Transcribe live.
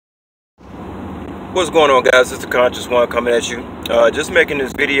What's going on, guys? It's the Conscious One coming at you. Just making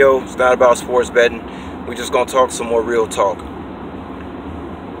this video. It's not about sports betting. We're just gonna talk some more real talk.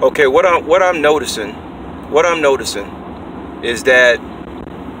 Okay, what I'm noticing is that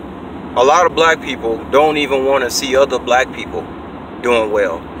a lot of black people don't even want to see other black people doing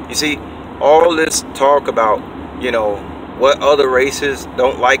well. You see, all this talk about, you know, what other races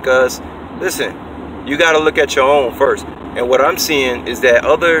don't like us. Listen, you got to look at your own first. And what I'm seeing is that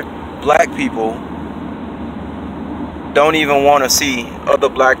other black people don't even want to see other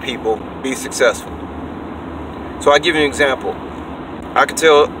black people be successful. So I give you an example. I can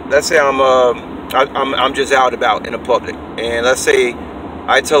tell, let's say I'm just out about in the public, and let's say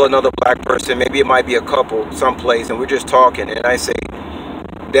I tell another black person, maybe it might be a couple someplace, and we're just talking, and I say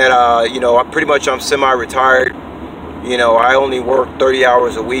that you know, I'm semi-retired. You know, I only work 30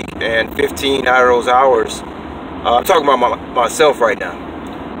 hours a week, and 15 out of those hours, I'm talking about myself right now.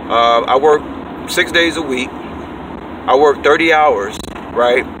 I work 6 days a week. I work 30 hours,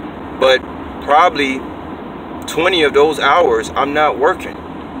 right? But probably 20 of those hours I'm not working.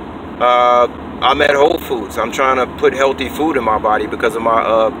 I'm at Whole Foods. I'm trying to put healthy food in my body because of my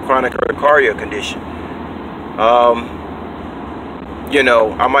chronic urticaria condition. You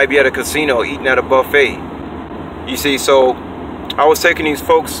know, I might be at a casino eating at a buffet. You see, so I was taking these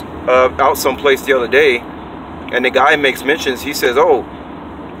folks out someplace the other day, and the guy makes mentions. He says, "Oh,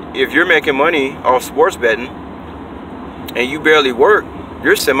 if you're making money off sports betting and you barely work,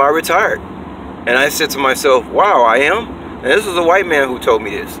 you're semi-retired." And I said to myself, "Wow, I am?" And this was a white man who told me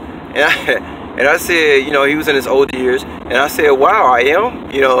this. And I said, you know, he was in his older years, and I said, "Wow, I am?"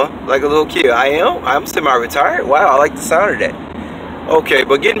 You know, like a little kid, I'm semi-retired. Wow, I like the sound of that. Okay,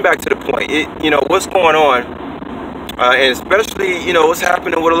 but getting back to the point, you know, what's going on, and especially, you know, what's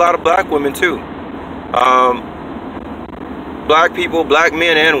happening with a lot of black women too. Black people, black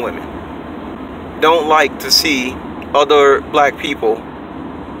men and women, don't like to see other black people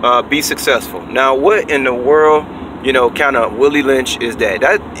be successful. Now, what in the world, you know, kind of Willie Lynch is that?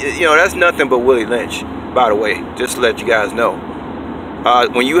 You know, that's nothing but Willie Lynch, by the way, just to let you guys know.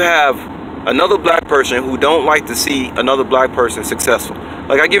 When you have another black person who don't like to see another black person successful.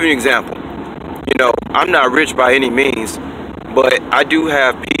 Like, I give you an example. You know, I'm not rich by any means, but I do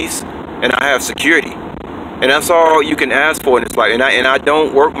have peace and I have security. And that's all you can ask for in this life. And I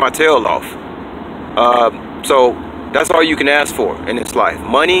don't work my tail off. So that's all you can ask for in this life.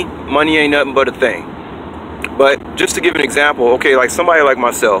 Money ain't nothing but a thing. But just to give an example, okay, like somebody like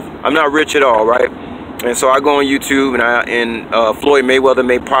myself, I'm not rich at all, right? And so I go on YouTube, and Floyd Mayweather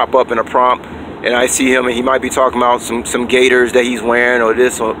may pop up in a prompt, and I see him, and he might be talking about some gators that he's wearing, or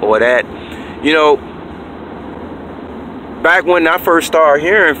this or that. You know, back when I first started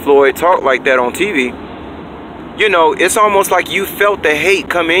hearing Floyd talk like that on TV, you know, it's almost like you felt the hate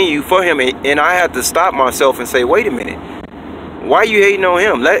come in you for him, and I had to stop myself and say, wait a minute, why are you hating on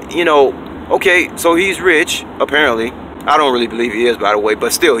him? You know, okay, so he's rich, apparently. I don't really believe he is, by the way,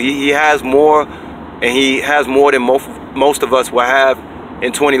 but still, he has more, and he has more than most of us will have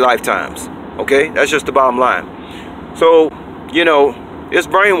in 20 lifetimes. Okay, that's just the bottom line. So, you know, it's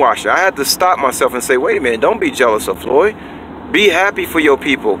brainwashing. I had to stop myself and say, wait a minute, don't be jealous of Floyd. Be happy for your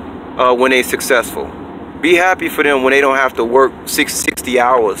people when they're successful. Be happy for them when they don't have to work 60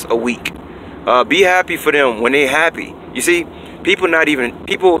 hours a week. Be happy for them when they're happy. You see,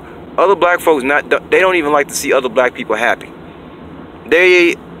 other black folks, they don't even like to see other black people happy.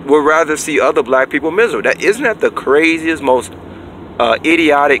 They would rather see other black people miserable. Isn't that the craziest, most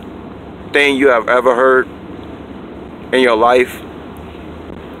idiotic thing you have ever heard in your life?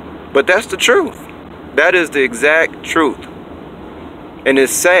 But that's the truth. That is the exact truth. And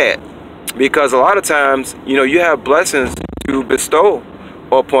it's sad because a lot of times, you know, you have blessings to bestow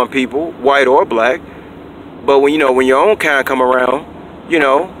upon people, white or black, but when, you know, when your own kind come around, you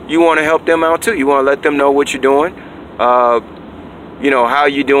know, you want to help them out too. You want to let them know what you're doing, you know, how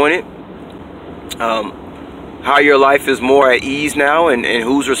you're doing it, how your life is more at ease now, and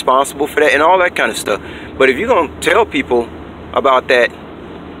who's responsible for that, and all that kind of stuff. But if you're going to tell people about that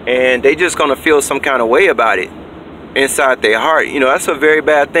and they just going to feel some kind of way about it inside their heart, you know, that's a very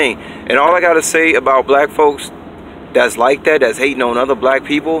bad thing. And all I got to say about black folks that's like that, that's hating on other black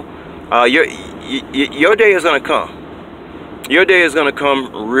people, your day is going to come. Your day is going to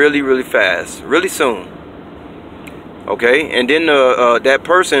come really, really fast, really soon. Okay, and then that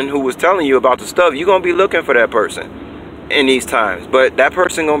person who was telling you about the stuff, you're going to be looking for that person in these times. But that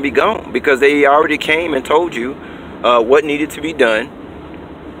person going to be gone because they already came and told you what needed to be done.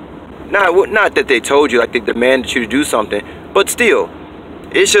 Not that they told you, like they demanded you to do something, but still,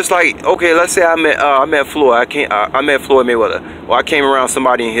 it's just like, okay, let's say I met Floyd. I met Floyd Mayweather, or I came around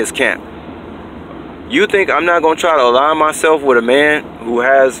somebody in his camp. You think I'm not going to try to align myself with a man who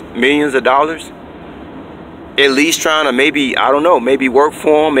has millions of dollars? At least trying to maybe, I don't know, maybe work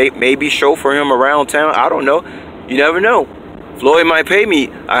for him, maybe chauffeur him around town. I don't know. You never know. Floyd might pay me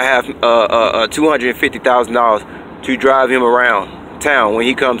I have $250,000 to drive him around town when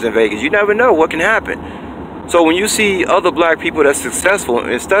he comes in Vegas. You never know what can happen. So when you see other black people that's successful,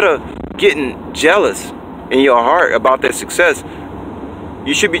 instead of getting jealous in your heart about their success,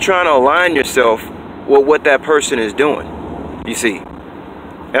 you should be trying to align yourself with what that person is doing, you see.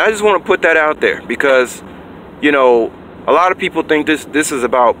 And I just want to put that out there because, you know, a lot of people think this is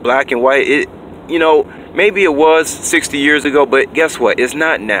about black and white. You know, maybe it was 60 years ago, but guess what? It's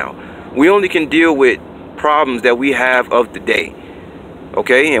not now. We only can deal with problems that we have of the day.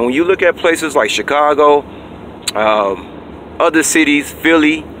 Okay? And when you look at places like Chicago, other cities,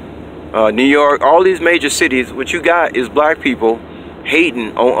 Philly, New York, all these major cities, what you got is black people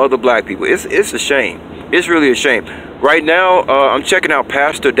hating on other black people. It's a shame. It's really a shame. Right now, I'm checking out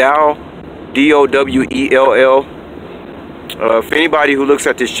Pastor Dowell, D-O-W-E-L-L. For anybody who looks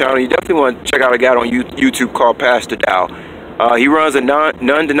at this channel, you definitely want to check out a guy on YouTube called Pastor Dowell. He runs a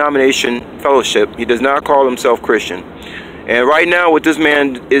non-denomination fellowship. He does not call himself Christian. And right now what this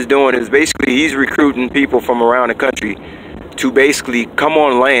man is doing is basically he's recruiting people from around the country to basically come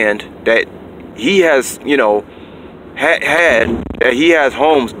on land that he has, you know, that he has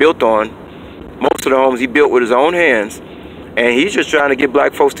homes built on. Most of the homes he built with his own hands. And he's just trying to get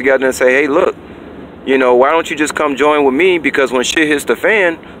black folks together and say, hey, look, you know, why don't you just come join with me? Because when shit hits the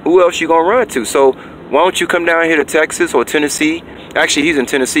fan, who else you gonna run to? So why don't you come down here to Texas or Tennessee? Actually, he's in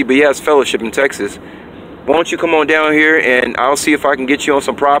Tennessee, but he has fellowship in Texas. Why don't you come on down here and I'll see if I can get you on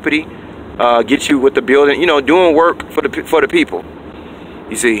some property, get you with the building, you know, doing work for the people,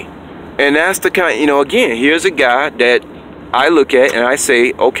 you see. And that's the kind, you know, again, here's a guy that I look at and I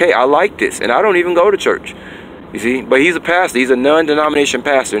say, okay, I like this. And I don't even go to church, you see. But he's a pastor. He's a non-denomination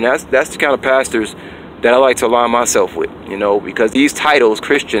pastor. And that's the kind of pastors that I like to align myself with, you know, because these titles,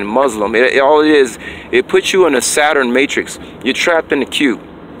 Christian, Muslim, all it is, it puts you in a Saturn matrix. You're trapped in the cube.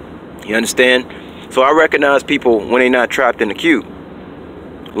 You understand? So I recognize people when they're not trapped in the cube.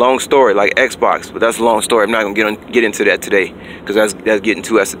 Long story, like Xbox, but that's a long story. I'm not gonna get into that today because that's getting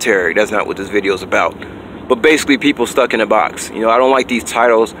too esoteric. That's not what this video is about. But basically, people stuck in a box. You know, I don't like these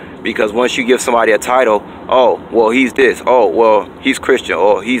titles because once you give somebody a title, oh, well, he's this. Oh, well, he's Christian,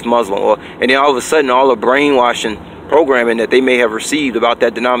 or he's Muslim, or and then all of a sudden, all the brainwashing programming that they may have received about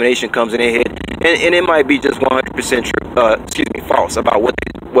that denomination comes in their head, and it might be just 100% true, false about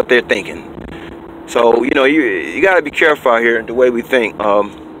what they're thinking. So, you know, you got to be careful out here the way we think.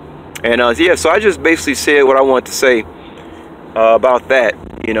 Yeah, so I just basically said what I wanted to say about that,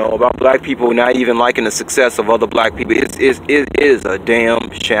 you know, about black people not even liking the success of other black people. It is a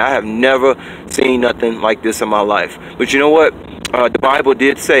damn shame. I have never seen nothing like this in my life. But you know what? The Bible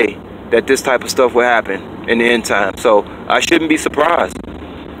did say that this type of stuff will happen in the end time. So I shouldn't be surprised.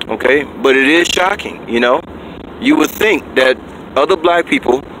 Okay? But it is shocking, you know. You would think that other black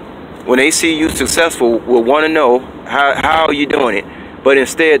people, when they see you successful, will want to know how are you doing it. But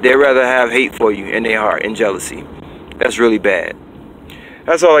instead, they'd rather have hate for you in their heart and jealousy. That's really bad.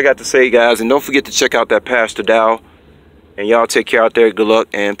 That's all I got to say, guys. And don't forget to check out that Pastor Dowell. And y'all take care out there. Good luck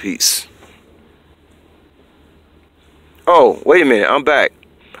and peace. Oh, wait a minute. I'm back.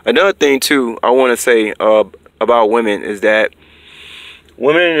 Another thing, too, I want to say about women is that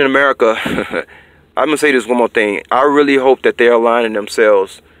women in America, I'm going to say this one more thing. I really hope that they're aligning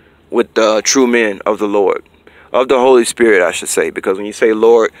themselves with the true men of the Lord, of the Holy Spirit, I should say, because when you say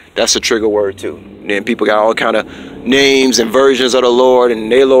Lord, that's a trigger word too. And then people got all kind of names and versions of the Lord, and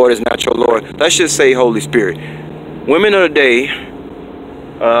their Lord is not your Lord. Let's just say Holy Spirit. Women of the day,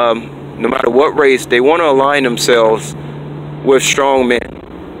 no matter what race, they want to align themselves with strong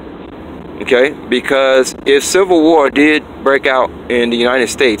men. Okay, because if civil war did break out in the United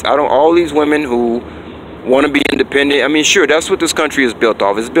States, all these women who want to be independent. I mean, sure, that's what this country is built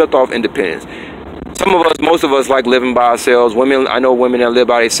off. It's built off independence. Some of us, most of us, like living by ourselves. Women, I know women that live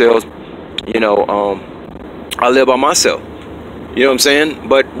by themselves. You know, I live by myself. You know what I'm saying?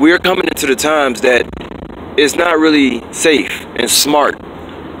 But we're coming into the times that it's not really safe and smart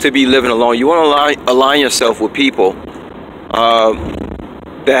to be living alone. You want to align yourself with people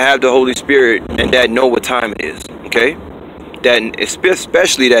that have the Holy Spirit and that know what time it is. Okay? That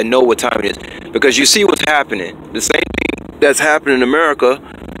especially that know what time it is, because you see what's happening. The same thing that's happening in America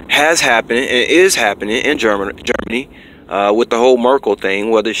has happened and is happening in Germany with the whole Merkel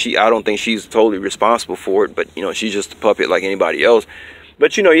thing. Whether I don't think she's totally responsible for it, but you know, she's just a puppet like anybody else.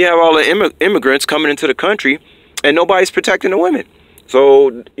 But you know, you have all the immigrants coming into the country and nobody's protecting the women. So,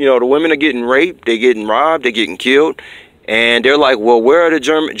 you know, the women are getting raped, they're getting robbed, they're getting killed. And they're like, well, where are the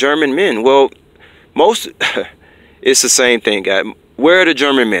German men? Well, most, it's the same thing, guys. Where are the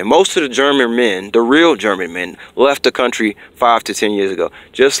German men? Most of the German men, the real German men, left the country 5 to 10 years ago.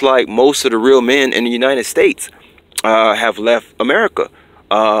 Just like most of the real men in the United States have left America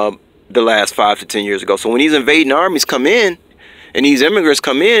the last 5 to 10 years ago. So when these invading armies come in, and these immigrants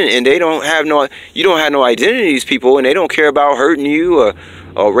come in, and you don't have no identity, these people, and they don't care about hurting you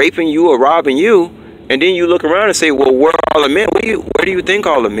or raping you or robbing you. And then you look around and say, well, where are all the men? Where do you think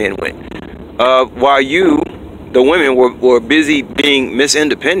all the men went? While you, the women, were busy being Miss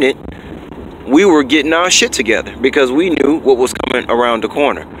Independent, we were getting our shit together because we knew what was coming around the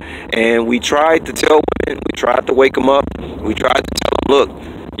corner. And we tried to tell women, we tried to wake them up, we tried to tell them, look,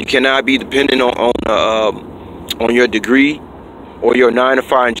 you cannot be dependent on your degree or your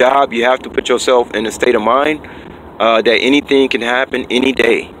 9-to-5 job. You have to put yourself in a state of mind that anything can happen any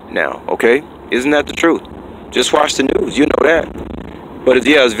day now, okay? Isn't that the truth? Just watch the news, you know that. But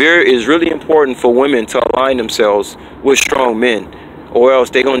it's really important for women to align themselves with strong men, or else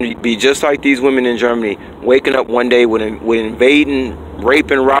they're going to be just like these women in Germany, waking up one day with invading,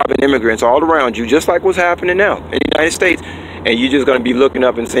 raping, robbing immigrants all around you, just like what's happening now in the United States. And you're just going to be looking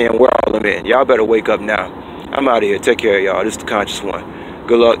up and saying, where are all the men? Y'all better wake up now. I'm out of here. Take care of y'all. This is The Conscious One.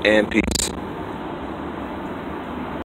 Good luck and peace.